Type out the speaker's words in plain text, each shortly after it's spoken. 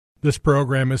This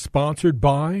program is sponsored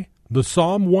by the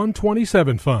Psalm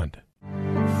 127 Fund.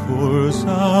 For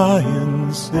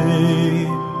Zion's sake,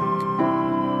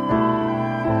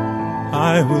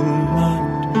 I will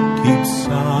not keep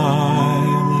silent.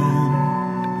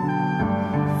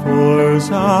 For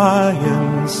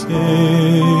Zion's sake,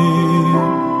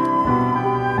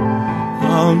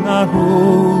 I'll not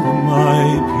hold my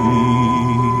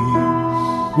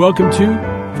peace. Welcome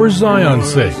to For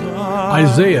Zion's Sake.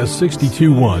 Isaiah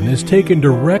 62:1 is taken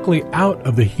directly out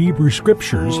of the Hebrew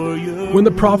Scriptures when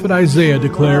the prophet Isaiah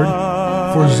declared,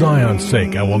 "For Zion's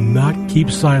sake I will not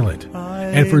keep silent,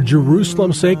 and for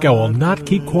Jerusalem's sake I will not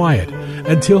keep quiet,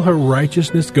 until her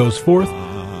righteousness goes forth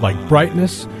like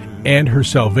brightness, and her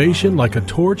salvation like a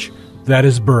torch that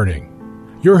is burning."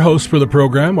 Your hosts for the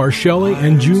program are Shelley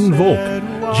and June Volk,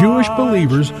 Jewish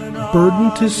believers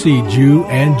burdened to see Jew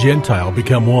and Gentile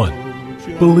become one.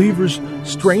 Believers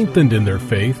strengthened in their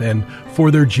faith and for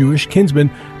their Jewish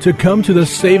kinsmen to come to the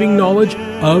saving knowledge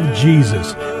of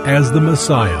Jesus as the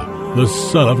Messiah, the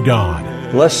Son of God.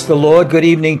 Bless the Lord. Good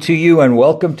evening to you and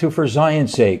welcome to For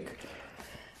Zion's Sake.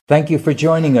 Thank you for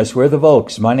joining us. We're the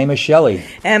Volks. My name is Shelley.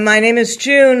 And my name is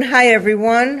June. Hi,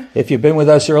 everyone. If you've been with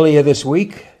us earlier this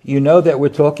week, you know that we're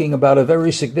talking about a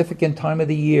very significant time of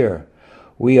the year.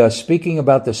 We are speaking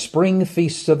about the spring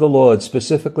feasts of the Lord,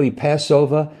 specifically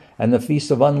Passover and the Feast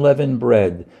of Unleavened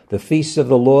Bread. The feasts of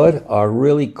the Lord are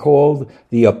really called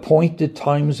the appointed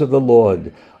times of the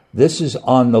Lord. This is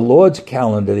on the Lord's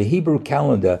calendar, the Hebrew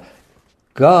calendar.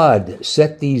 God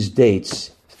set these dates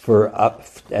for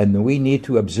us, and we need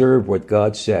to observe what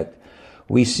God set.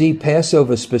 We see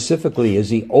Passover specifically as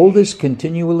the oldest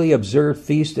continually observed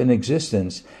feast in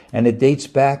existence, and it dates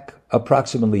back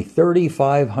approximately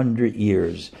 3,500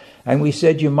 years. And we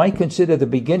said you might consider the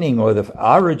beginning or the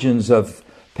origins of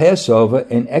Passover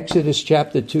in Exodus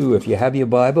chapter 2. If you have your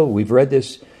Bible, we've read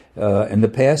this in the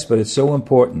past, but it's so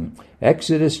important.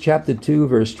 Exodus chapter 2,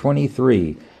 verse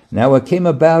 23. Now it came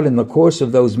about in the course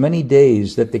of those many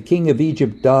days that the king of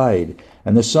Egypt died,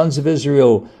 and the sons of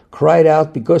Israel cried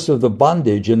out because of the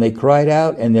bondage, and they cried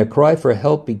out, and their cry for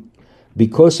help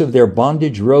because of their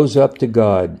bondage rose up to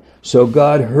God. So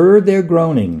God heard their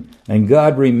groaning, and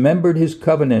God remembered his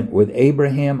covenant with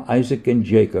Abraham, Isaac, and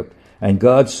Jacob. And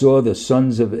God saw the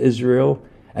sons of Israel,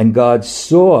 and God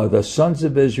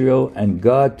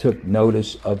took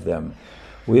notice of them.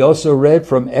 We also read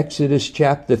from Exodus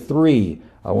chapter 3.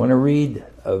 I want to read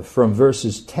from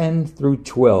verses 10 through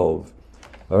 12.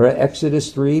 All right,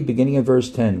 Exodus 3, beginning in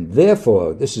verse 10.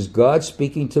 Therefore, this is God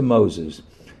speaking to Moses.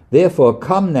 Therefore,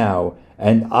 come now,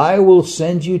 and I will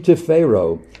send you to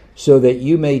Pharaoh, so that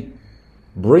you may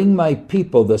bring my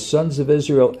people, the sons of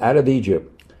Israel, out of Egypt.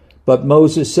 But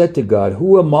Moses said to God,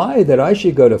 who am I that I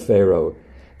should go to Pharaoh,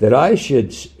 that I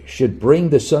should bring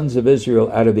the sons of Israel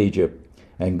out of Egypt?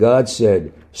 And God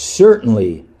said,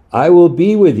 certainly I will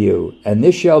be with you, and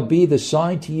this shall be the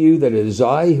sign to you that it is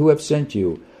I who have sent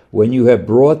you. When you have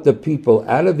brought the people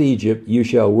out of Egypt, you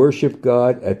shall worship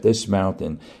God at this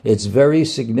mountain. It's very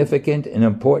significant and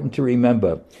important to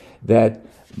remember that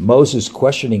Moses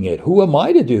questioning it. Who am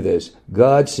I to do this?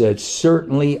 God said,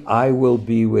 certainly I will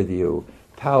be with you.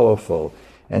 Powerful.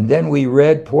 And then we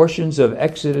read portions of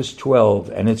Exodus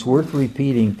 12, and it's worth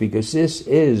repeating because this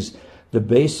is the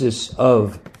basis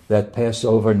of that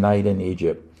Passover night in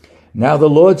Egypt. Now the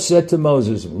Lord said to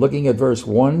Moses, looking at verse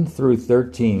 1 through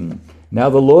 13, Now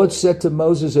the Lord said to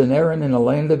Moses and Aaron in the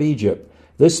land of Egypt,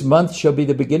 this month shall be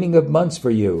the beginning of months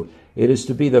for you. It is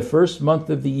to be the first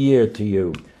month of the year to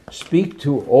you. Speak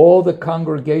to all the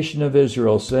congregation of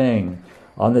Israel, saying,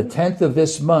 on the 10th of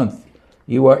this month,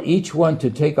 you are each one to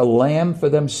take a lamb for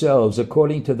themselves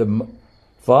according to the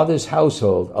father's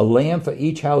household, a lamb for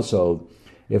each household.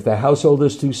 If the household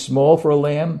is too small for a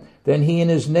lamb, then he and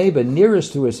his neighbor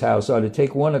nearest to his house are to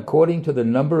take one according to the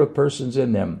number of persons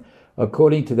in them,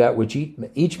 according to that which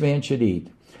each man should eat.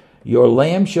 Your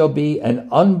lamb shall be an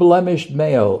unblemished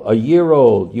male, a year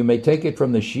old. You may take it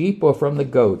from the sheep or from the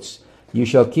goats. You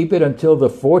shall keep it until the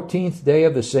 14th day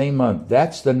of the same month.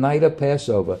 That's the night of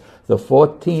Passover, the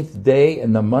 14th day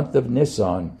in the month of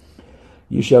Nisan.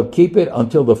 You shall keep it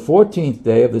until the 14th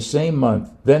day of the same month.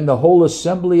 Then the whole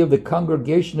assembly of the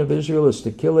congregation of Israel is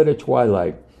to kill it at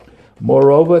twilight.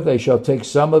 Moreover, they shall take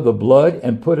some of the blood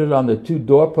and put it on the two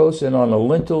doorposts and on the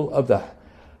lintel of the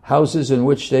houses in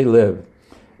which they live,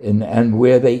 and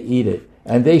where they eat it.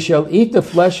 And they shall eat the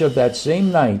flesh of that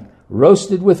same night,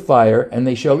 roasted with fire, and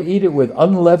they shall eat it with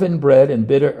unleavened bread and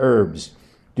bitter herbs.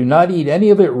 Do not eat any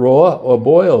of it raw or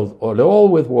boiled or at all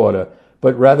with water,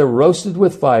 but rather roasted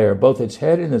with fire, both its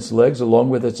head and its legs along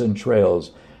with its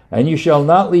entrails. And you shall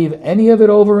not leave any of it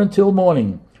over until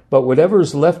morning, But whatever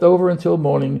is left over until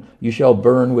morning, you shall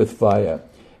burn with fire.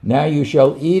 Now you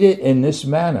shall eat it in this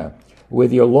manner,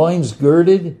 with your loins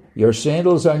girded, your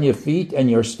sandals on your feet,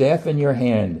 and your staff in your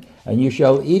hand. And you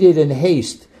shall eat it in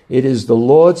haste. It is the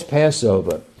Lord's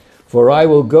Passover. For I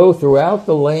will go throughout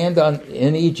the land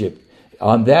in Egypt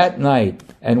on that night,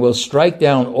 and will strike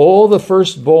down all the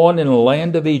firstborn in the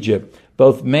land of Egypt,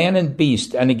 both man and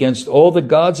beast, and against all the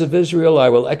gods of Israel I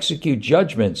will execute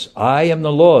judgments. I am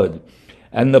the Lord.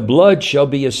 And the blood shall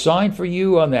be a sign for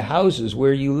you on the houses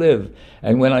where you live.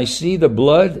 And when I see the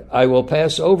blood, I will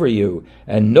pass over you,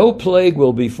 and no plague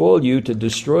will befall you to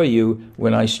destroy you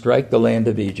when I strike the land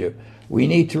of Egypt. We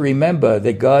need to remember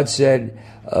that God said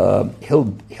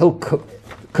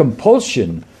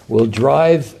compulsion will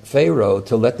drive Pharaoh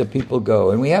to let the people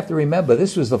go. And we have to remember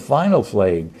this was the final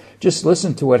plague. Just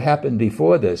listen to what happened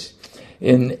before this.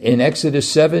 In Exodus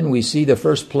 7, we see the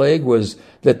first plague was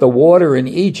that the water in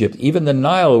Egypt, even the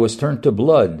Nile, was turned to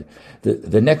blood.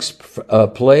 The next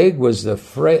plague was the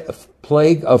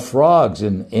plague of frogs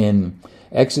in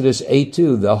Exodus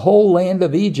 8:2. The whole land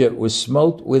of Egypt was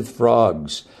smote with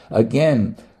frogs.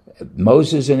 Again,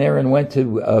 Moses and Aaron went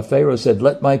to Pharaoh, said,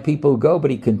 "Let my people go,"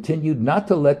 but he continued not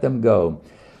to let them go.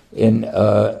 In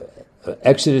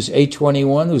Exodus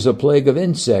 8:21, there was a plague of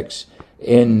insects.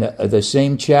 In the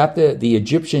same chapter, the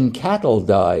Egyptian cattle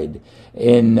died.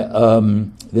 In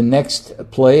the next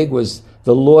plague was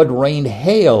the Lord rained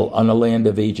hail on the land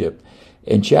of Egypt.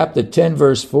 In chapter 10,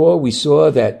 verse 4, we saw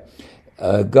that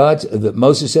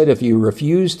Moses said, "If you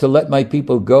refuse to let my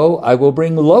people go, I will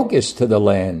bring locusts to the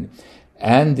land."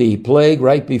 And the plague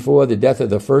right before the death of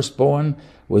the firstborn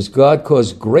was God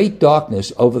caused great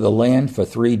darkness over the land for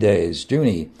 3 days.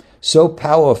 Junie, so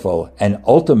powerful, and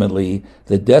ultimately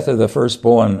the death of the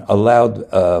firstborn allowed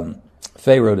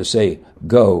Pharaoh to say,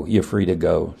 "Go, you're free to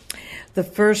go." The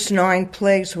first 9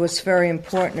 plagues, what's very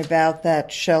important about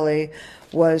that, Shelley,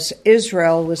 was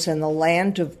Israel was in the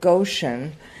land of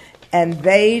Goshen, and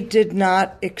they did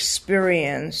not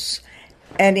experience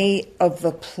any of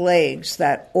the plagues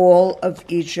that all of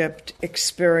Egypt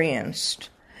experienced.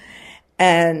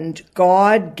 And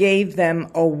God gave them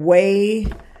a way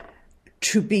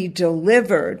to be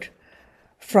delivered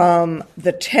from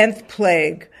the 10th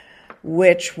plague,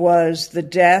 which was the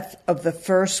death of the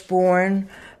firstborn,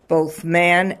 both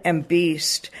man and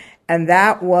beast. And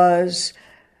that was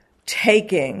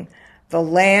taking the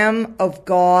Lamb of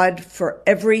God for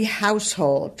every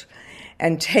household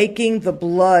and taking the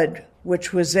blood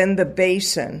which was in the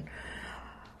basin,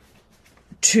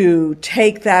 to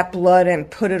take that blood and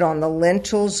put it on the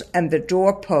lintels and the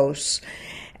doorposts.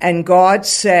 And God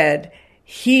said,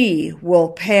 He will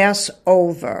pass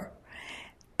over,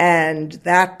 and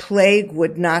that plague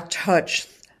would not touch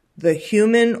the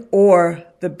human or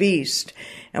the beast.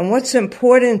 And what's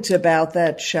important about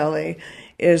that, Shelley,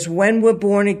 is when we're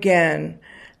born again,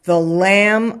 the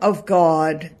Lamb of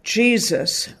God,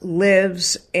 Jesus,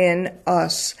 lives in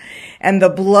us. And the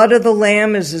blood of the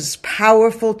Lamb is as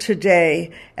powerful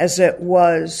today as it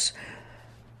was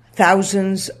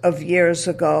thousands of years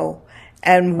ago.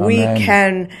 And Amen. We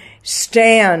can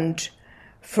stand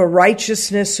for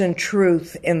righteousness and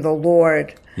truth in the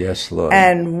Lord. Yes, Lord.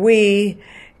 And we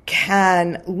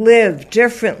can live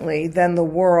differently than the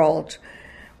world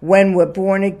when we're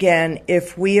born again,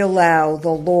 if we allow the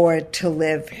Lord to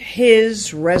live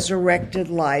His resurrected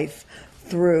life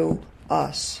through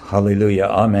us. Hallelujah.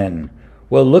 Amen.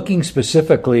 Well, looking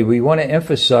specifically, we want to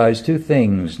emphasize 2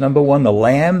 things. Number 1, the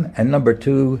lamb, and number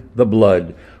 2, the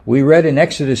blood. We read in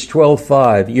Exodus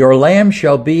 12:5, "Your lamb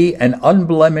shall be an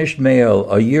unblemished male,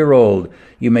 a year old.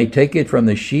 You may take it from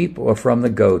the sheep or from the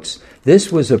goats."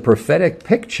 This was a prophetic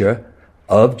picture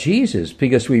of Jesus,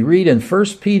 because we read in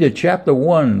 1 Peter chapter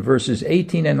 1, verses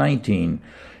 18 and 19,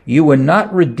 "You were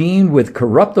not redeemed with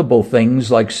corruptible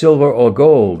things like silver or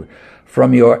gold,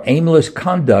 from your aimless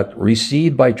conduct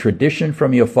received by tradition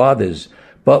from your fathers,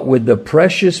 but with the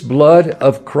precious blood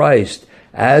of Christ,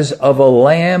 as of a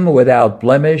lamb without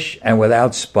blemish and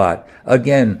without spot."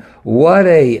 Again, what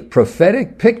a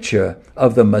prophetic picture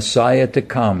of the Messiah to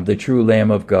come, the true Lamb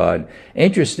of God.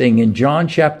 Interesting, in John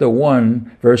chapter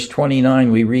 1, verse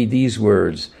 29, we read these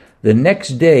words, "The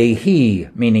next day he,"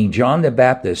 meaning John the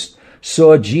Baptist,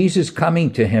 "saw Jesus coming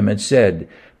to him and said,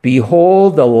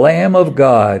 'Behold the Lamb of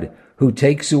God who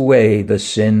takes away the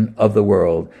sin of the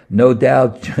world.'" No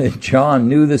doubt John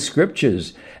knew the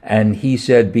scriptures, and he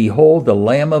said, "Behold the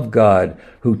Lamb of God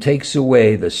who takes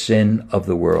away the sin of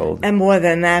the world." And more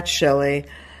than that, Shelley,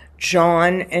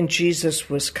 John and Jesus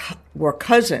were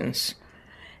cousins,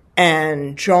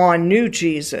 and John knew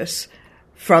Jesus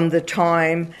from the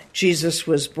time Jesus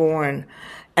was born.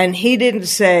 And he didn't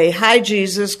say, "Hi,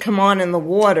 Jesus, come on in the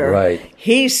water." Right.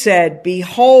 He said,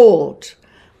 "Behold,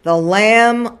 the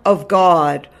Lamb of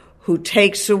God who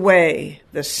takes away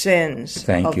the sins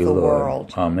Thank of you, the Lord.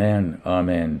 world." Amen.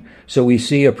 Amen. So we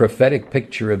see a prophetic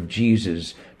picture of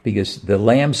Jesus because the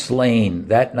lamb slain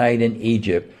that night in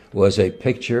Egypt was a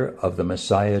picture of the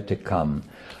Messiah to come.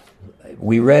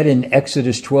 We read in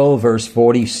Exodus 12, verse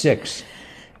 46,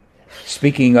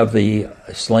 speaking of the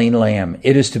slain lamb,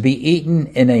 "It is to be eaten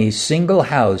in a single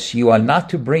house. You are not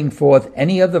to bring forth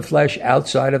any of the flesh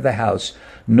outside of the house,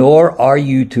 nor are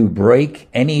you to break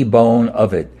any bone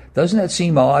of it." Doesn't that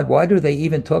seem odd? Why do they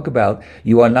even talk about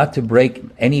you are not to break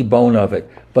any bone of it?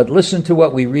 But listen to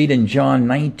what we read in John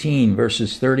 19,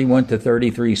 verses 31 to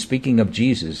 33, speaking of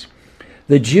Jesus.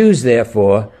 "The Jews,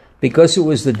 therefore, because it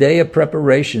was the day of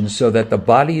preparation, so that the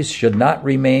bodies should not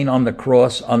remain on the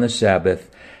cross on the Sabbath,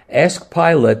 asked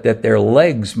Pilate that their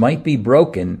legs might be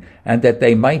broken and that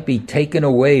they might be taken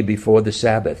away before the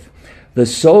Sabbath. The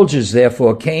soldiers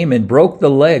therefore came and broke the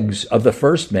legs of the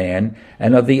first man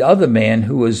and of the other man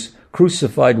who was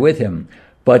crucified with him.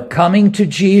 But coming to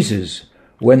Jesus,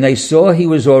 when they saw he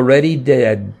was already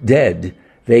dead,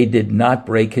 they did not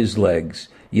break his legs."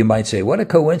 You might say, what a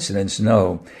coincidence.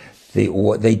 No,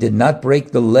 they did not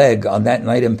break the leg on that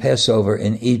night in Passover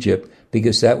in Egypt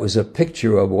because that was a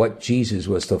picture of what Jesus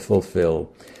was to fulfill.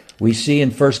 We see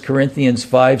in 1 Corinthians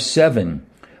 5:7,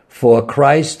 "For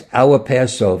Christ, our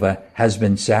Passover, has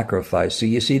been sacrificed." So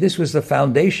you see, this was the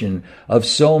foundation of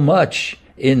so much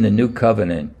in the new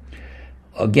covenant.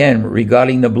 Again,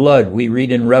 regarding the blood, we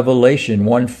read in Revelation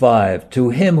 1:5, "To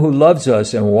him who loves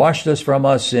us and washed us from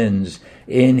our sins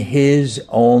in his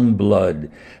own blood."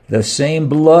 The same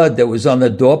blood that was on the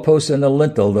doorpost and the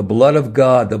lintel, the blood of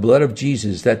God, the blood of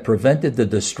Jesus that prevented the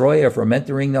destroyer from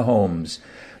entering the homes.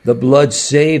 The blood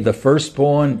saved the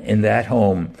firstborn in that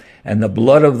home. And the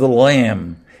blood of the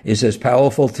Lamb is as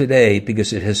powerful today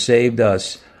because it has saved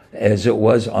us as it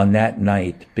was on that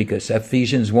night. Because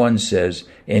Ephesians 1 says,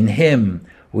 "In him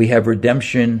we have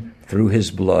redemption through his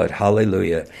blood."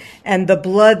 Hallelujah. And the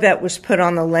blood that was put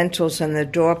on the lintels and the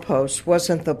doorposts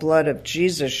wasn't the blood of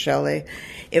Jesus, Shelley.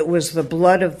 It was the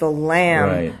blood of the Lamb,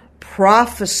 Right.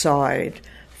 prophesied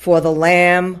for the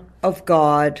Lamb of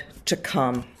God to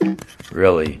come.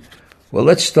 Really. Well,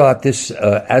 let's start this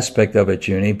aspect of it,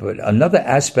 Junie. But another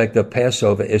aspect of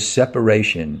Passover is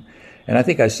separation. And I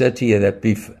think I said to you that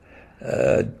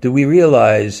do we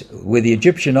realize with the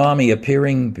Egyptian army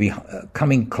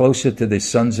coming closer to the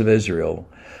sons of Israel,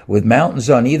 with mountains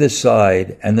on either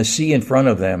side and the sea in front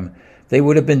of them, they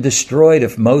would have been destroyed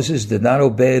if Moses did not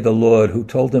obey the Lord, who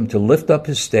told him to lift up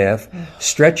his staff,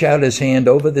 stretch out his hand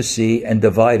over the sea, and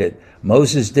divide it.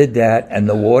 Moses did that, and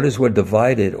the waters were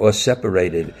divided or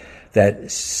separated,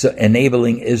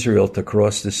 enabling Israel to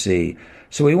cross the sea.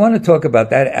 So we want to talk about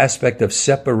that aspect of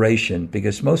separation,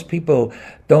 because most people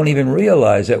don't even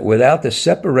realize that without the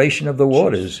separation of the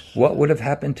waters, what would have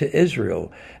happened to Israel?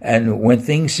 And when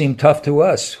things seem tough to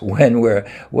us,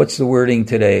 what's the wording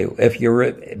today? If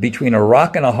you're between a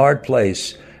rock and a hard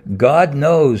place, God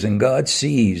knows and God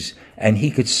sees, and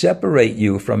he could separate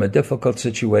you from a difficult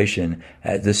situation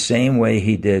the same way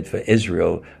he did for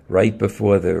Israel right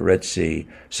before the Red Sea.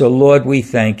 So Lord, we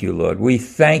thank you, Lord. We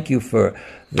thank you for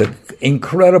the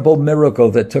incredible miracle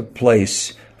that took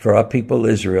place for our people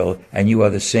Israel, and you are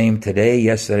the same today,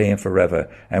 yesterday, and forever.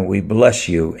 And we bless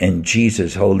you in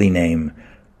Jesus' holy name.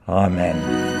 Amen.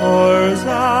 For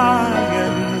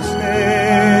Zion's sake.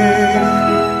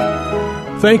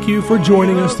 Thank you for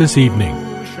joining us this evening.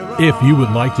 If you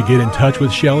would like to get in touch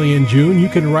with Shelley and June, you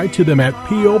can write to them at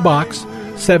P.O. Box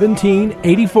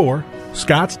 1784,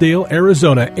 Scottsdale,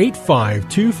 Arizona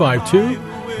 85252.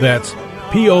 That's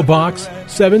P.O. Box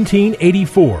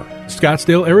 1784,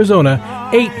 Scottsdale, Arizona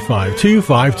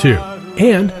 85252.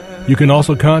 And you can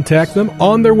also contact them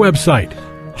on their website,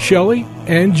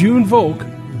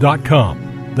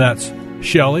 ShelleyandJuneVolk.com. That's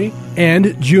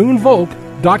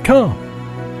ShelleyandJuneVolk.com.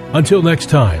 Until next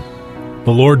time,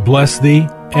 the Lord bless thee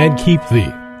and keep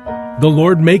thee. The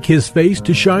Lord make his face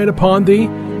to shine upon thee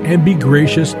and be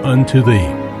gracious unto thee.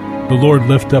 The Lord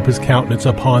lift up his countenance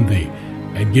upon thee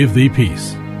and give thee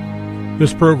peace.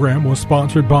 This program was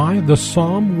sponsored by the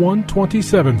Psalm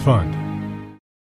 127 Fund.